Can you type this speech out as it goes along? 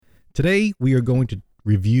Today, we are going to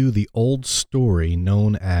review the old story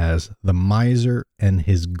known as The Miser and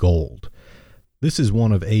His Gold. This is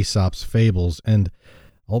one of Aesop's fables, and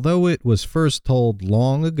although it was first told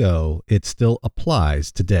long ago, it still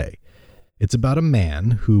applies today. It's about a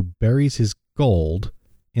man who buries his gold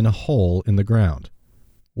in a hole in the ground.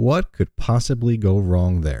 What could possibly go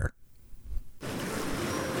wrong there?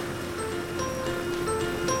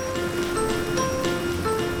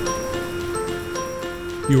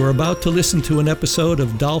 You are about to listen to an episode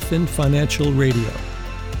of Dolphin Financial Radio.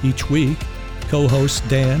 Each week, co-hosts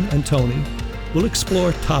Dan and Tony will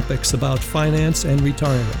explore topics about finance and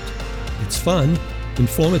retirement. It's fun,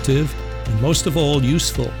 informative, and most of all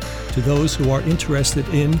useful to those who are interested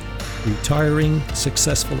in retiring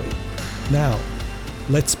successfully. Now,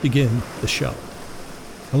 let's begin the show.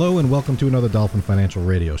 Hello and welcome to another Dolphin Financial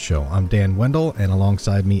Radio show. I'm Dan Wendell, and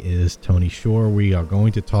alongside me is Tony Shore. We are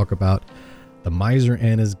going to talk about The Miser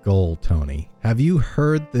and His Gold. Tony, have you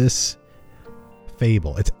heard this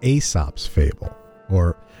fable? It's Aesop's fable,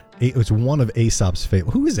 or it's one of Aesop's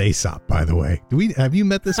fable. Who is Aesop, by the way? Have you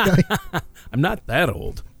met this guy? I'm not that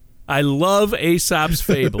old. I love Aesop's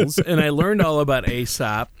fables, and I learned all about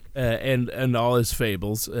Aesop and all his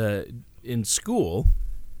fables in school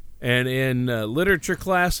and in literature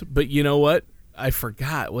class. But you know what? I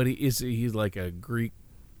forgot what he is. He's like a Greek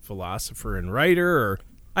philosopher and writer, or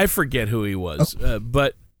I forget who he was.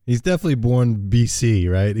 But he's definitely born BC,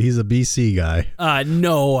 right? He's a BC guy.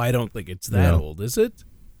 No, I don't think it's that old. Is it?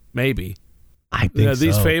 Maybe. I think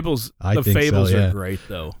these so. fables, the fables are great,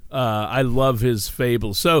 though. I love his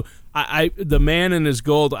fables. So The Man and His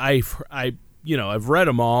Gold, I've read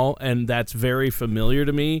them all, and that's very familiar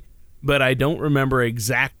to me, but I don't remember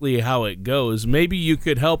exactly how it goes. Maybe you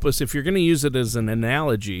could help us. If you're going to use it as an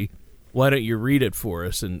analogy, why don't you read it for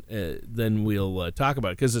us, and then we'll talk about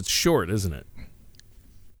it, because it's short, isn't it?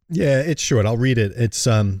 Yeah, it's short. I'll read it. It's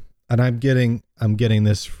and I'm getting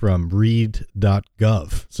this from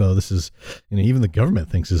read.gov. So this is, even the government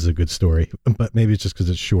thinks this is a good story, but maybe it's just because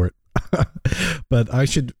it's short. But I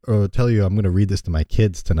should tell you, I'm going to read this to my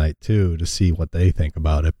kids tonight too, to see what they think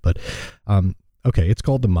about it. But okay, it's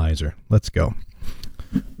called The Miser. Let's go.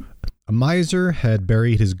 A miser had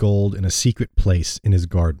buried his gold in a secret place in his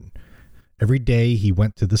garden. Every day he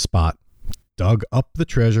went to the spot, dug up the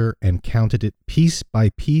treasure, and counted it piece by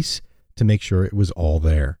piece to make sure it was all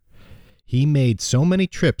there. He made so many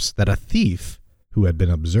trips that a thief, who had been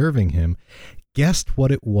observing him, guessed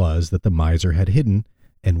what it was that the miser had hidden,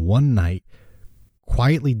 and one night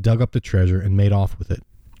quietly dug up the treasure and made off with it.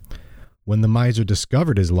 When the miser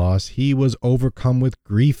discovered his loss, he was overcome with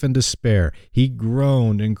grief and despair. He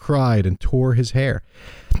groaned and cried and tore his hair.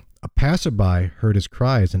 A passerby heard his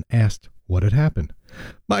cries and asked what had happened.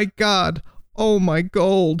 "My God! Oh, my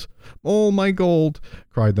gold! Oh, my gold!"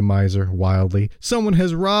 cried the miser wildly. "Someone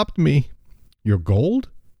has robbed me." "Your gold?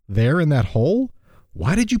 There in that hole?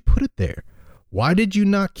 Why did you put it there? Why did you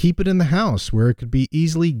not keep it in the house where you can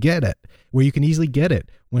easily get it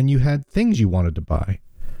when you had things you wanted to buy?"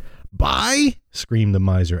 "Buy?" screamed the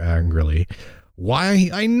miser angrily. "Why,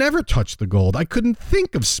 I never touched the gold. I couldn't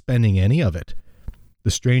think of spending any of it."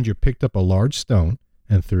 The stranger picked up a large stone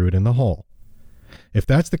and threw it in the hole. "If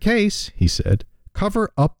that's the case," he said,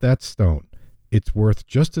 "cover up that stone. It's worth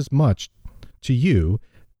just as much to you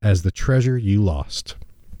as the treasure you lost."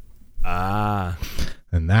 Ah.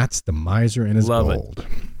 And that's The Miser and His Gold.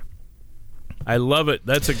 I love it.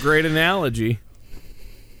 That's a great analogy.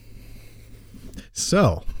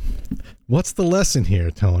 So, what's the lesson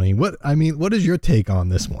here, Tony? What is your take on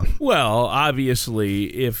this one? Well, obviously,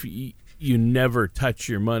 if you never touch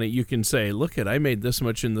your money, you can say, look I made this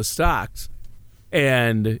much in the stocks.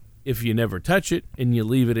 And if you never touch it and you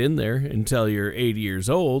leave it in there until you're 80 years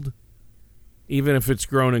old, even if it's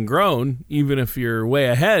grown and grown, even if you're way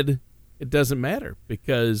ahead, it doesn't matter,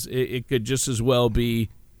 because it could just as well be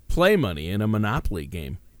play money in a Monopoly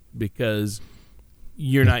game, because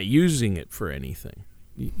you're not using it for anything.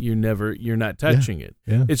 You're not touching it.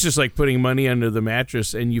 Yeah. It's just like putting money under the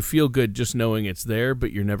mattress, and you feel good just knowing it's there,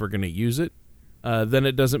 but you're never going to use it. Then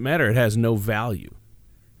it doesn't matter. It has no value.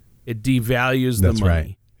 It devalues the money.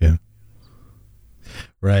 Right. Yeah.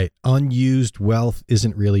 Right. Unused wealth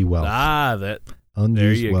isn't really wealth. Unused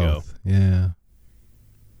there you wealth. Go. Yeah.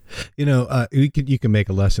 You can make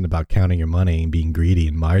a lesson about counting your money and being greedy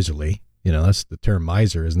and miserly. That's the term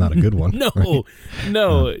miser is not a good one.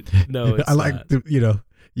 No. It's I like not.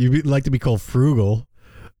 You like to be called frugal.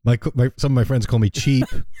 Some of my friends call me cheap,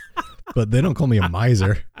 but they don't call me a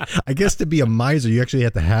miser. I guess to be a miser, you actually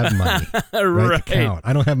have to have money, right? To count.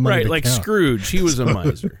 I don't have money to like count. Scrooge, he was a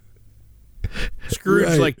miser.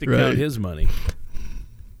 Scrooge liked to count his money.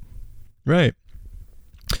 Right.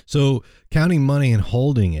 So counting money and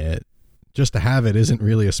holding it just to have it isn't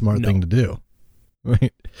really a smart thing to do.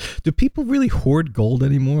 Right. Do people really hoard gold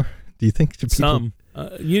anymore? Do you think people, some?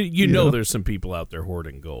 You know, there's some people out there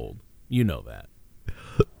hoarding gold. You know that.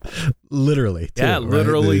 Literally. Too, yeah,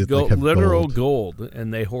 literally right? gold, literal gold,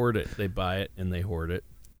 and they hoard it. They buy it and they hoard it.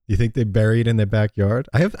 You think they bury it in their backyard?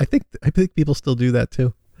 I think people still do that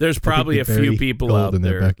too. There's probably a few people out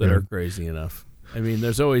there that are crazy enough. I mean,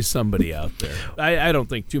 there's always somebody out there. I don't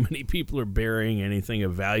think too many people are burying anything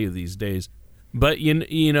of value these days. But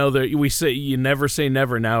you know, we say you never say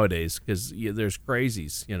never nowadays because there's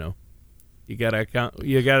crazies. You know, you gotta account.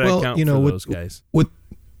 You gotta account for those guys.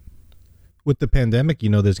 With the pandemic, you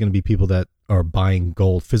know, there's going to be people that are buying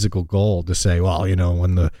gold, physical gold, to say, well, you know,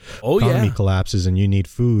 when the economy collapses and you need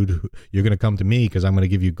food, you're going to come to me because I'm going to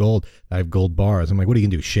give you gold. I have gold bars. I'm like, what are you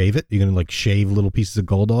going to do? Shave it? You're going to like shave little pieces of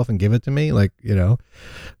gold off and give it to me? Like, you know,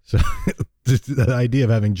 so the idea of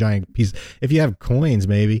having giant pieces, if you have coins,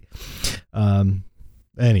 maybe.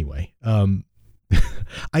 Anyway,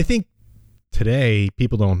 I think today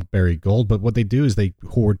people don't bury gold, but what they do is they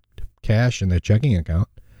hoard cash in their checking account.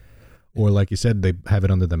 Or like you said, they have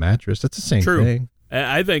it under the mattress. That's the same thing.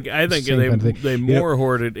 I think they more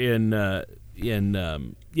hoard it in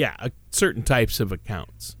certain types of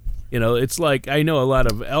accounts. You know, it's like I know a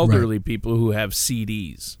lot of elderly people who have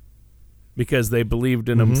CDs because they believed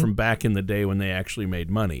in them from back in the day when they actually made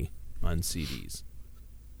money on CDs,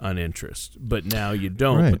 on interest. But now you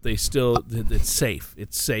don't. But they still, it's safe.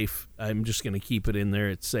 It's safe. I'm just going to keep it in there.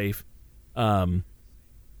 It's safe. I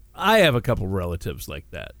have a couple relatives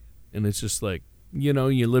like that. And it's just like, you know,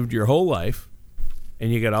 you lived your whole life and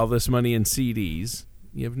you got all this money in CDs.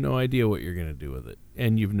 You have no idea what you're going to do with it.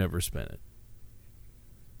 And you've never spent it.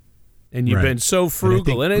 And you've been so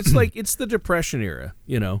frugal. And it's like, it's the Depression era,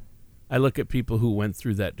 you know. I look at people who went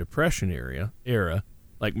through that Depression era,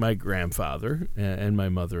 like my grandfather and my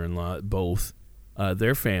mother-in-law, both,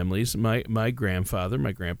 their families. My grandfather,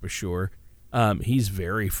 my Grandpa Shore, he's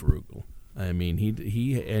very frugal. I mean,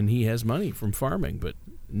 he has money from farming, but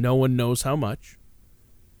no one knows how much.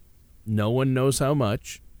 No one knows how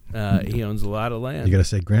much. He owns a lot of land. You got to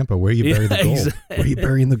say, Grandpa, where you bury the gold? Exactly. Where you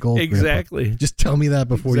burying the gold? Exactly. Grandpa? Just tell me that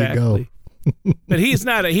before you go. But he's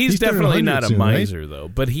not. He's definitely not a miser, though.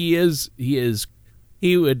 But he is.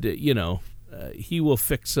 He would. You know, he will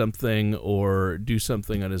fix something or do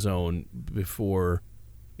something on his own before.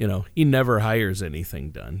 You know, he never hires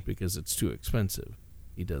anything done because it's too expensive.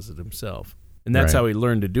 He does it himself. And that's how he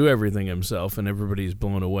learned to do everything himself, and everybody's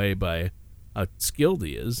blown away by how skilled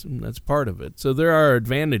he is, and that's part of it. So there are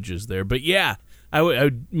advantages there. But, yeah,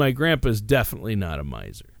 my grandpa's definitely not a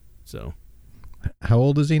miser. So, how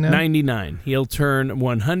old is he now? 99. He'll turn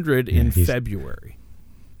 100 in February.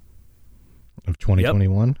 Of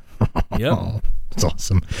 2021? Yep. Oh, that's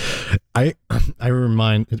awesome. It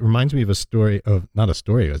reminds me of a story of, not a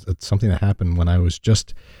story, it's something that happened when I was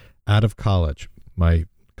just out of college. My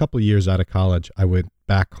couple of years out of college, I went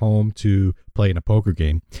back home to play in a poker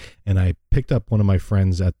game, and I picked up one of my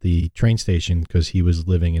friends at the train station because he was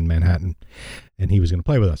living in Manhattan and he was going to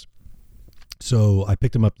play with us. So I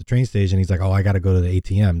picked him up at the train station. He's like, oh, I got to go to the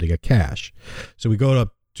ATM to get cash. So we go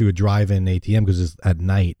up to a drive-in ATM because it's at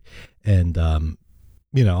night, and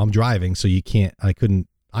you know, I'm driving, so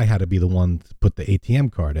I had to be the one to put the ATM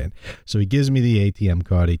card in. So he gives me the ATM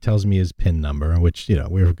card. He tells me his PIN number, which, you know,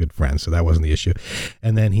 we were good friends, so that wasn't the issue.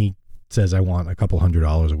 And then he says, I want a couple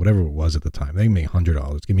 $100 or whatever it was at the time. They gave me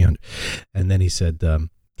 $100. Give me $100. And then he said, can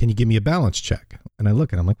you give me a balance check? And I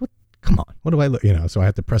look and I'm like, what? Come on. What do I look? You know, so I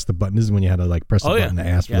had to press the button. This is when you had to like press the button to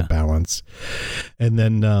ask for the balance. And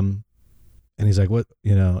then, and he's like, what,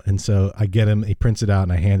 you know, and so I get him, he prints it out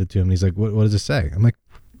and I hand it to him. And he's like, what does it say? I'm like,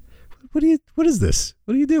 what is this?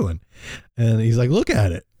 What are you doing? And he's like, look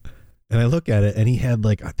at it. And I look at it, and he had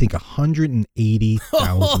like, I think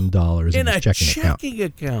 $180,000 in his checking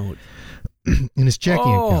account. In his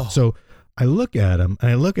checking account. So I look at him,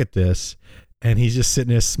 and I look at this, and he's just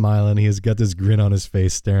sitting there smiling. He's got this grin on his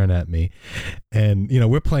face staring at me. And, you know,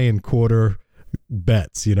 we're playing quarter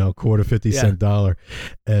bets, you know, quarter 50-cent dollar.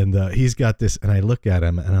 And he's got this, and I look at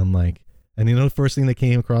him, and I'm like, and you know the first thing that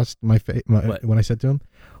came across my face when I said to him,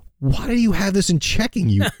 why do you have this in checking,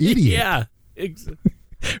 you idiot? Yeah, exactly.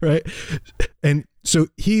 Right. And so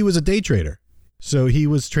he was a day trader. So he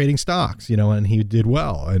was trading stocks, you know, and he did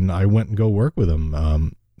well. And I went and go work with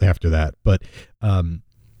him after that. But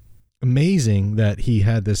amazing that he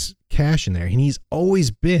had this cash in there. And he's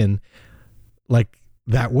always been like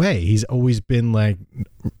that way. He's always been like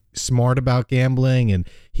smart about gambling. And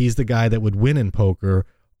he's the guy that would win in poker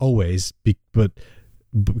always. But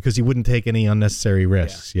because he wouldn't take any unnecessary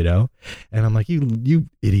risks, you know? And I'm like, you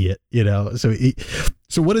idiot, you know?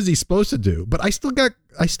 So what is he supposed to do? But I still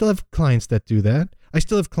have clients that do that. I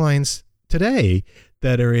still have clients today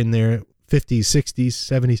that are in their 50s, 60s,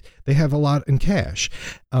 70s. They have a lot in cash.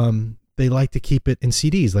 They like to keep it in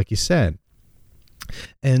CDs, like you said.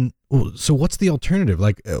 And so what's the alternative?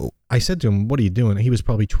 Like I said to him, what are you doing? He was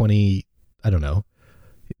probably 20, I don't know,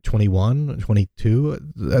 21, 22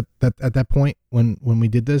 at that point when we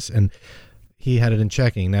did this, and he had it in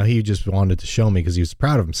checking. Now he just wanted to show me because he was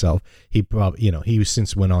proud of himself. He probably, you know, he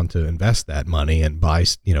since went on to invest that money and buy,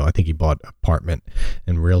 you know, I think he bought an apartment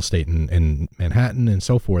and real estate in Manhattan and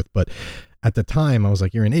so forth. But at the time I was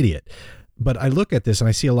like, you're an idiot. But I look at this and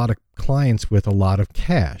I see a lot of clients with a lot of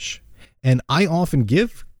cash, and I often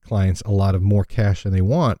give clients a lot of more cash than they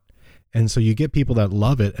want. And so you get people that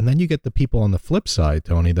love it, and then you get the people on the flip side,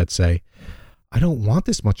 Tony, that say, I don't want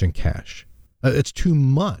this much in cash. It's too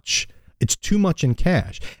much. It's too much in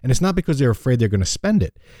cash. And it's not because they're afraid they're going to spend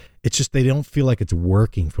it. It's just they don't feel like it's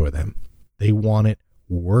working for them. They want it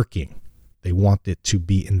working. They want it to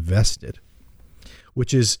be invested,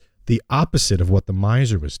 which is the opposite of what the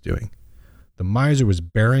miser was doing. The miser was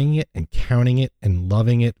burying it and counting it and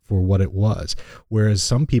loving it for what it was. Whereas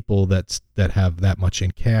some people that have that much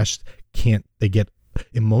in cash they get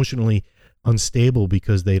emotionally unstable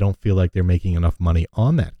because they don't feel like they're making enough money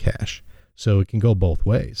on that cash. So it can go both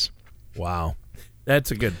ways. Wow.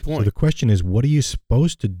 That's a good point. So the question is, what are you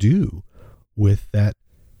supposed to do with that,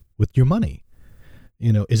 with your money?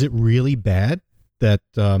 You know, is it really bad that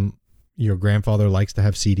your grandfather likes to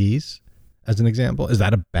have CDs? As an example, is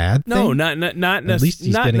that a bad thing? No, not At least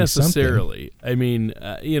he's not getting necessarily. something. I mean,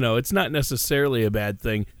 you know, it's not necessarily a bad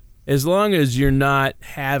thing as long as you're not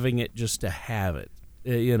having it just to have it.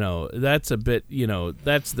 You know, that's a bit, you know,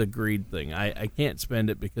 that's the greed thing. I can't spend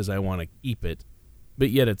it because I want to keep it, but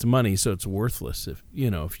yet it's money, so it's worthless if you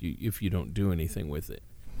don't do anything with it.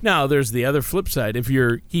 Now, there's the other flip side. If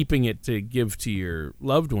you're keeping it to give to your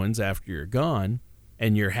loved ones after you're gone,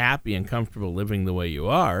 and you're happy and comfortable living the way you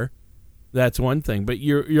are, that's one thing. But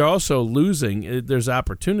you're also losing. There's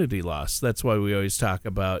opportunity loss. That's why we always talk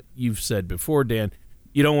about, you've said before, Dan,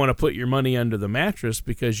 you don't want to put your money under the mattress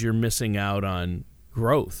because you're missing out on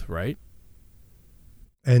growth, right?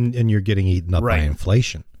 And you're getting eaten up by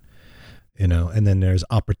inflation, you know, and then there's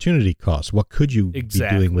opportunity costs. What could you be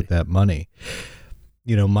doing with that money?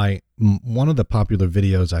 You know, one of the popular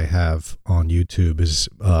videos I have on YouTube is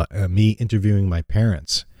me interviewing my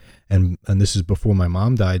parents. And this is before my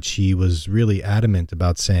mom died. She was really adamant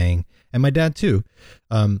about saying, and my dad too,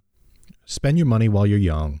 spend your money while you're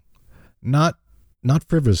young, not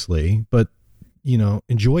frivolously, but, you know,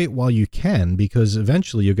 enjoy it while you can, because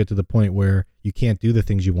eventually you'll get to the point where you can't do the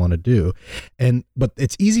things you want to do. But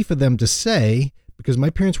it's easy for them to say, because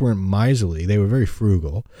my parents weren't miserly. They were very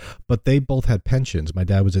frugal, but they both had pensions. My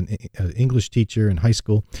dad was an English teacher in high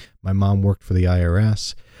school. My mom worked for the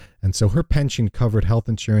IRS. And so her pension covered health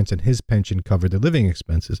insurance and his pension covered the living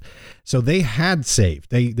expenses. So they had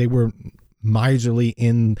saved. They were miserly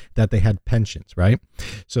in that they had pensions, right?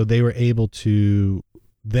 So they were able to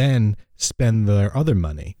then spend their other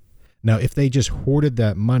money. Now, if they just hoarded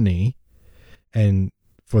that money, and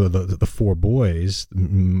for the four boys,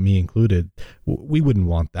 me included, we wouldn't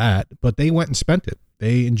want that. But they went and spent it.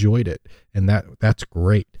 They enjoyed it, and that's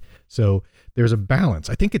great. So there's a balance.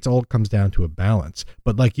 I think it all comes down to a balance.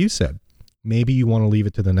 But like you said, maybe you want to leave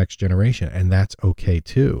it to the next generation, and that's okay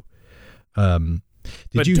too. But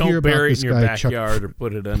you hear about bury it in your Chuck... backyard or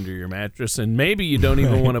put it under your mattress, and maybe you don't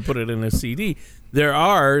even want to put it in a CD. There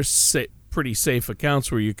are pretty safe accounts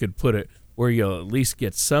where you could put it where you'll at least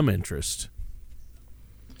get some interest.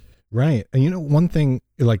 Right. And you know, one thing,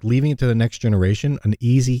 like leaving it to the next generation, an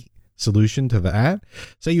easy solution to that,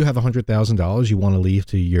 say you have $100,000 you want to leave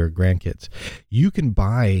to your grandkids. You can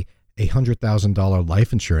buy a $100,000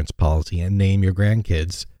 life insurance policy and name your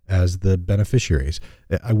grandkids as the beneficiaries.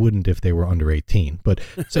 I wouldn't if they were under 18, but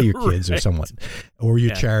say your kids right. or someone, or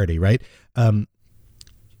your charity, right?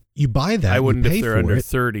 You buy that. I wouldn't you pay if they're for under it,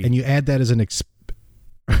 30. And you add that as an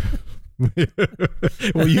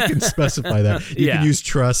well, you can specify that. You can use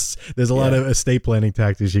trusts. There's a lot of estate planning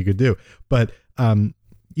tactics you could do. But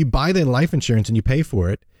you buy the life insurance and you pay for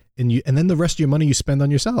it, and then the rest of your money you spend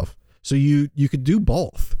on yourself. So you could do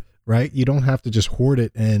both, right? You don't have to just hoard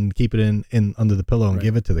it and keep it in under the pillow and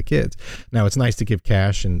give it to the kids. Now, it's nice to give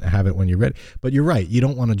cash and have it when you're ready, but you're right. You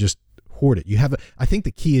don't want to just hoard it. I think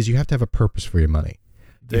the key is you have to have a purpose for your money.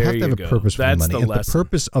 You have to have a purpose for your money. And the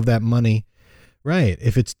purpose of that money, right?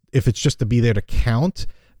 If it's just to be there to count,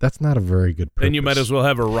 that's not a very good purpose. Then you might as well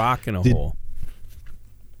have a rock in a hole.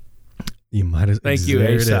 You might as Thank you,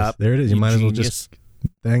 there Aesop. There it is. You might as well genius. just.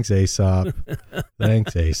 Thanks, Aesop.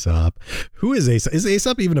 Thanks, Aesop. Who is Aesop? Is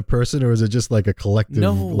Aesop even a person, or is it just like a collective?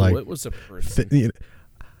 No, like, it was a person.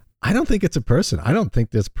 I don't think it's a person. I don't think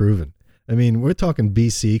that's proven. I mean, we're talking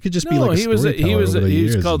BC. It could just be like a storyteller he was over the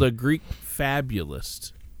years. called a Greek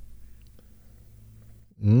fabulist.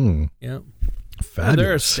 Yeah. Fabulous.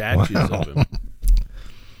 There are statues of him.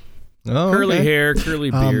 Oh, Curly okay. hair, curly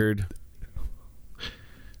beard.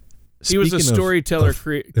 He was a Speaking storyteller of-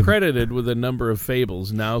 credited with a number of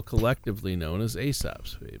fables now collectively known as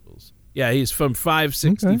Aesop's fables. Yeah, he's from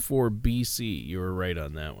 564 BC. You were right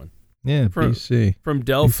on that one. Yeah, From- BC. From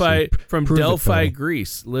Delphi, BC. from Prove it, Delphi, Tony.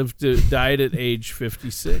 Greece. Died at age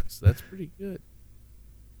 56. That's pretty good.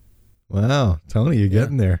 Wow, Tony, you're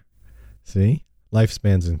getting there. See?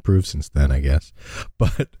 Lifespan's improved since then, I guess.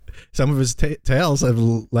 But some of his tales have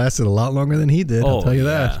lasted a lot longer than he did. I'll tell you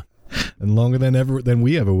that. And longer than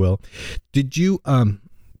we ever will. Did you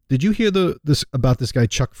hear this about this guy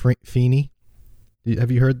Chuck Feeney?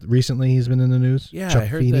 Have you heard recently he's been in the news? Yeah, Chuck I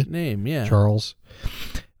heard Feeney? that name. Yeah, Charles.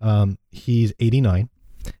 He's 89,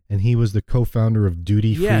 and he was the co-founder of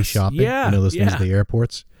Duty Free Shopping. Yeah, you know those things at the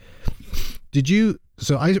airports. Did you?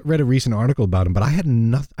 So I read a recent article about him, but I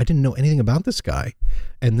didn't know anything about this guy,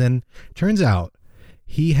 and then turns out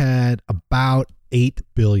he had about 8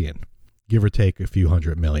 billion, give or take a few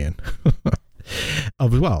hundred million,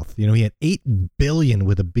 of wealth. You know, he had 8 billion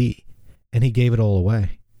with a B, and he gave it all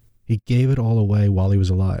away. He gave it all away while he was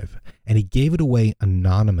alive, and he gave it away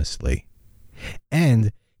anonymously.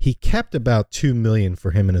 And he kept about 2 million for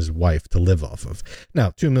him and his wife to live off of. Now,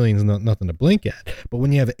 2 million is nothing to blink at, but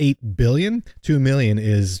when you have 8 billion, 2 million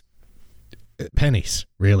is pennies,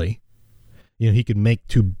 really. You know, he could make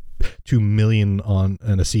 2 million on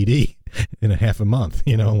a CD in a half a month,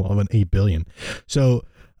 you know, of an 8 billion. So,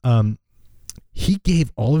 he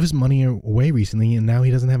gave all of his money away recently, and now he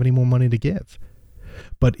doesn't have any more money to give.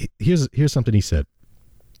 But here's something he said.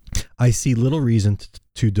 I see little reason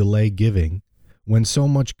to delay giving when so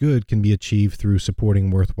much good can be achieved through supporting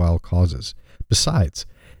worthwhile causes. Besides,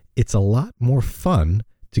 it's a lot more fun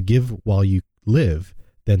to give while you live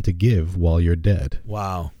than to give while you're dead.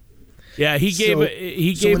 Wow. Yeah, he gave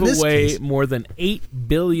away more than $8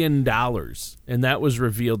 billion, and that was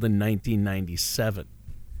revealed in 1997.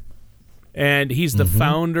 And he's the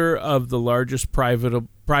founder of the largest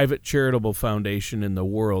private charitable foundation in the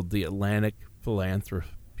world, the Atlantic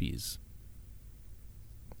Philanthropies.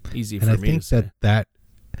 Easy for me to say. And I think that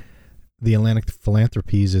the Atlantic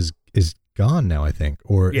Philanthropies is gone now, I think.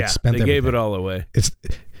 Or yeah, it's spent they gave everything. it all away. It's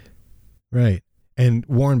right. And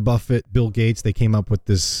Warren Buffett, Bill Gates, they came up with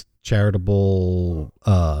this charitable,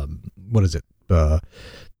 what is it? To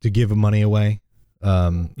give money away.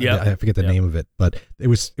 I forget the name of it, but it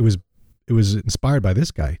was inspired by this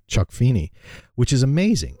guy, Chuck Feeney, which is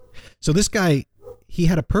amazing. So this guy, he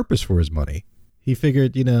had a purpose for his money. He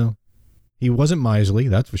figured, you know, he wasn't miserly,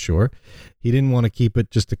 that's for sure. He didn't want to keep it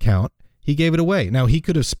just to count. He gave it away. Now, he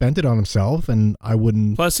could have spent it on himself, and I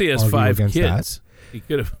wouldn't. Plus, he has argue 5 against kids. that. He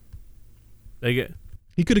could have.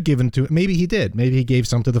 He could have given to. Maybe he did. Maybe he gave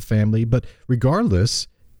some to the family. But regardless,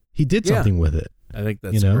 he did something with it. I think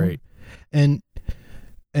that's great. And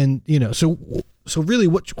you know, so really,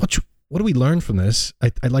 what do we learn from this?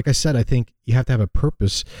 I like I said, I think you have to have a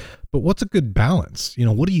purpose. But what's a good balance? You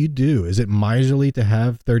know, what do you do? Is it miserly to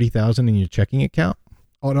have 30,000 in your checking account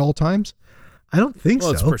at all times? I don't think so.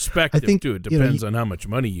 Well, it's perspective, I think, too. It depends on how much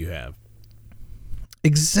money you have.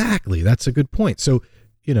 Exactly. That's a good point. So,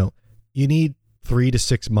 you know, you need 3 to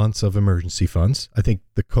 6 months of emergency funds. I think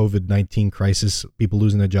the COVID-19 crisis, people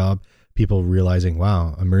losing their job, people realizing,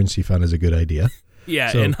 wow, emergency fund is a good idea.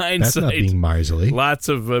 Yeah, So in hindsight, that's not being miserly. Lots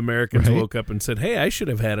of Americans Right? woke up and said, hey, I should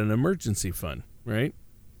have had an emergency fund, right?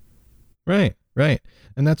 Right.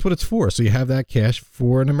 And that's what it's for. So you have that cash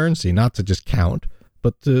for an emergency, not to just count,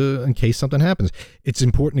 but in case something happens. It's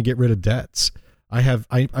important to get rid of debts. I've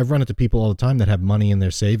run into people all the time that have money in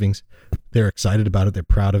their savings. They're excited about it. They're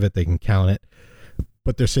proud of it. They can count it.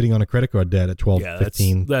 But they're sitting on a credit card debt at 12,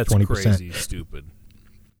 15, that's 20%. crazy stupid.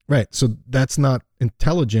 Right. So that's not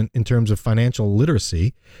intelligent in terms of financial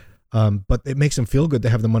literacy, but it makes them feel good to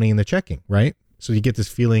have the money in their checking, right? So you get this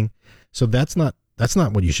feeling. So that's not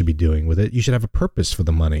what you should be doing with it. You should have a purpose for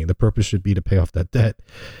the money. The purpose should be to pay off that debt.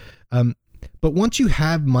 But once you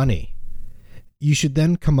have money, you should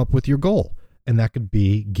then come up with your goal. And that could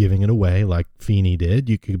be giving it away like Feeney did.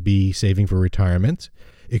 You could be saving for retirement.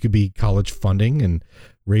 It could be college funding and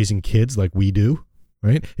raising kids like we do,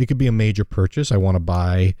 right? It could be a major purchase. I want to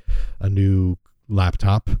buy a new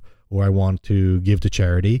laptop, or I want to give to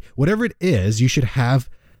charity. Whatever it is, you should have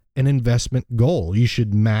an investment goal. You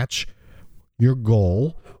should match your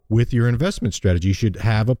goal with your investment strategy. You should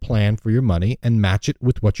have a plan for your money and match it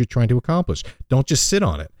with what you're trying to accomplish. Don't just sit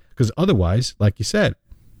on it, because otherwise, like you said,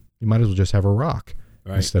 you might as well just have a rock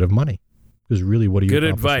instead of money. Because really, what are you Good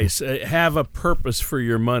advice. Have a purpose for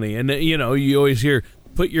your money. And, you always hear,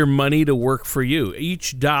 put your money to work for you.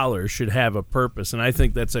 Each dollar should have a purpose. And I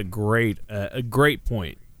think that's a great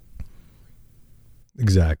point.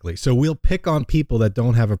 Exactly. So we'll pick on people that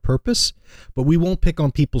don't have a purpose, but we won't pick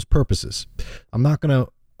on people's purposes. I'm not going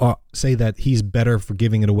to say that he's better for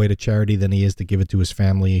giving it away to charity than he is to give it to his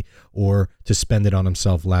family or to spend it on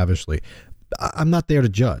himself lavishly. I'm not there to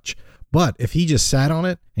judge. But if he just sat on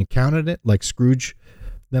it and counted it like Scrooge,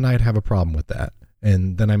 then I'd have a problem with that.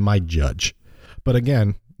 And then I might judge. But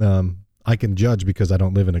again, I can judge because I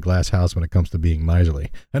don't live in a glass house when it comes to being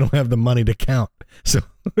miserly. I don't have the money to count. So,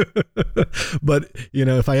 but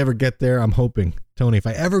if I ever get there, I'm hoping, Tony, if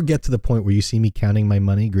I ever get to the point where you see me counting my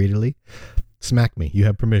money greedily, smack me. You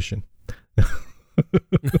have permission.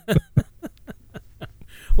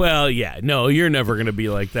 Well, yeah, no, you're never going to be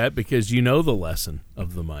like that because you know the lesson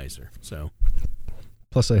of the miser. So,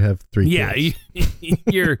 plus I have 3 kids.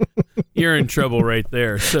 Yeah, you're in trouble right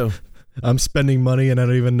there. So, I'm spending money and I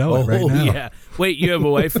don't even know it right now. Yeah. Wait, you have a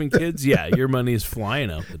wife and kids? Yeah, your money is flying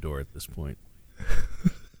out the door at this point.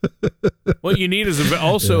 What you need is do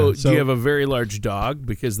you have a very large dog?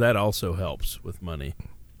 Because that also helps with money.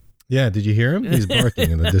 Yeah, did you hear him? He's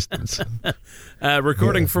barking in the distance.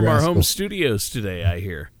 Recording from our home studios today, I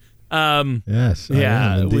hear. Yes.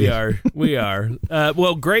 Yeah, we are.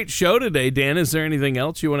 Well, great show today, Dan. Is there anything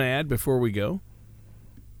else you want to add before we go?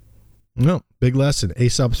 No, big lesson.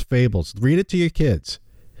 Aesop's Fables. Read it to your kids.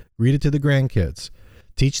 Read it to the grandkids.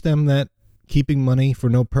 Teach them that keeping money for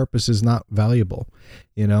no purpose is not valuable.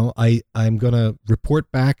 I'm going to report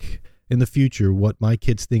back in the future what my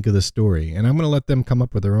kids think of the story, and I'm going to let them come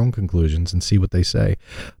up with their own conclusions and see what they say.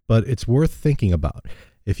 But it's worth thinking about.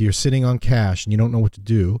 If you're sitting on cash and you don't know what to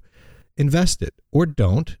do, invest it or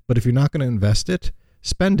don't. But if you're not going to invest it,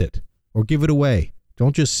 spend it or give it away.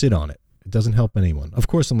 Don't just sit on it. It doesn't help anyone. Of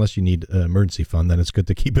course, unless you need an emergency fund, then it's good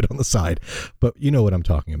to keep it on the side. But you know what I'm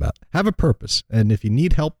talking about. Have a purpose. And if you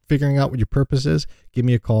need help figuring out what your purpose is, give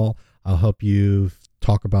me a call. I'll help you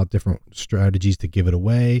talk about different strategies to give it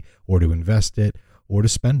away or to invest it or to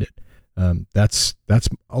spend it. That's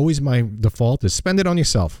always my default is spend it on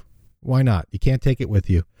yourself. Why not? You can't take it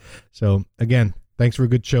with you. So again, thanks for a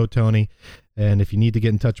good show, Tony. And if you need to get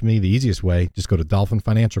in touch with me, the easiest way, just go to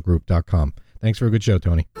dolphinfinancialgroup.com. Thanks for a good show,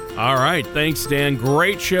 Tony. All right. Thanks, Dan.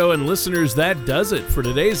 Great show. And listeners, that does it for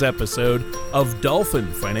today's episode of Dolphin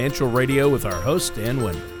Financial Radio with our host, Dan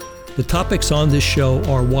Wendell. The topics on this show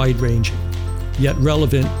are wide-ranging, yet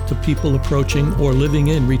relevant to people approaching or living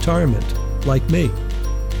in retirement, like me.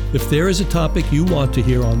 If there is a topic you want to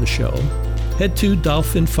hear on the show, head to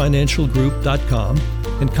dolphinfinancialgroup.com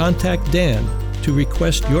and contact Dan to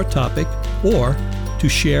request your topic or to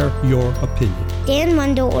share your opinion. Dan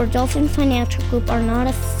Wendell or Dolphin Financial Group are not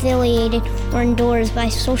affiliated or endorsed by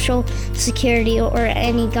Social Security or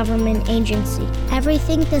any government agency.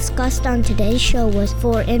 Everything discussed on today's show was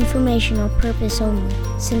for informational purpose only.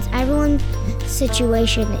 Since everyone's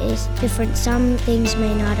situation is different, some things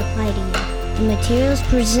may not apply to you. The materials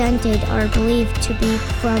presented are believed to be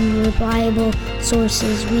from reliable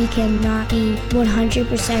sources. We cannot be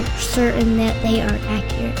 100% certain that they are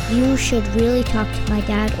accurate. You should really talk to my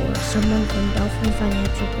dad or someone from Dolphin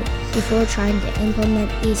Financial Group before trying to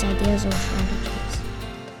implement these ideas or strategies.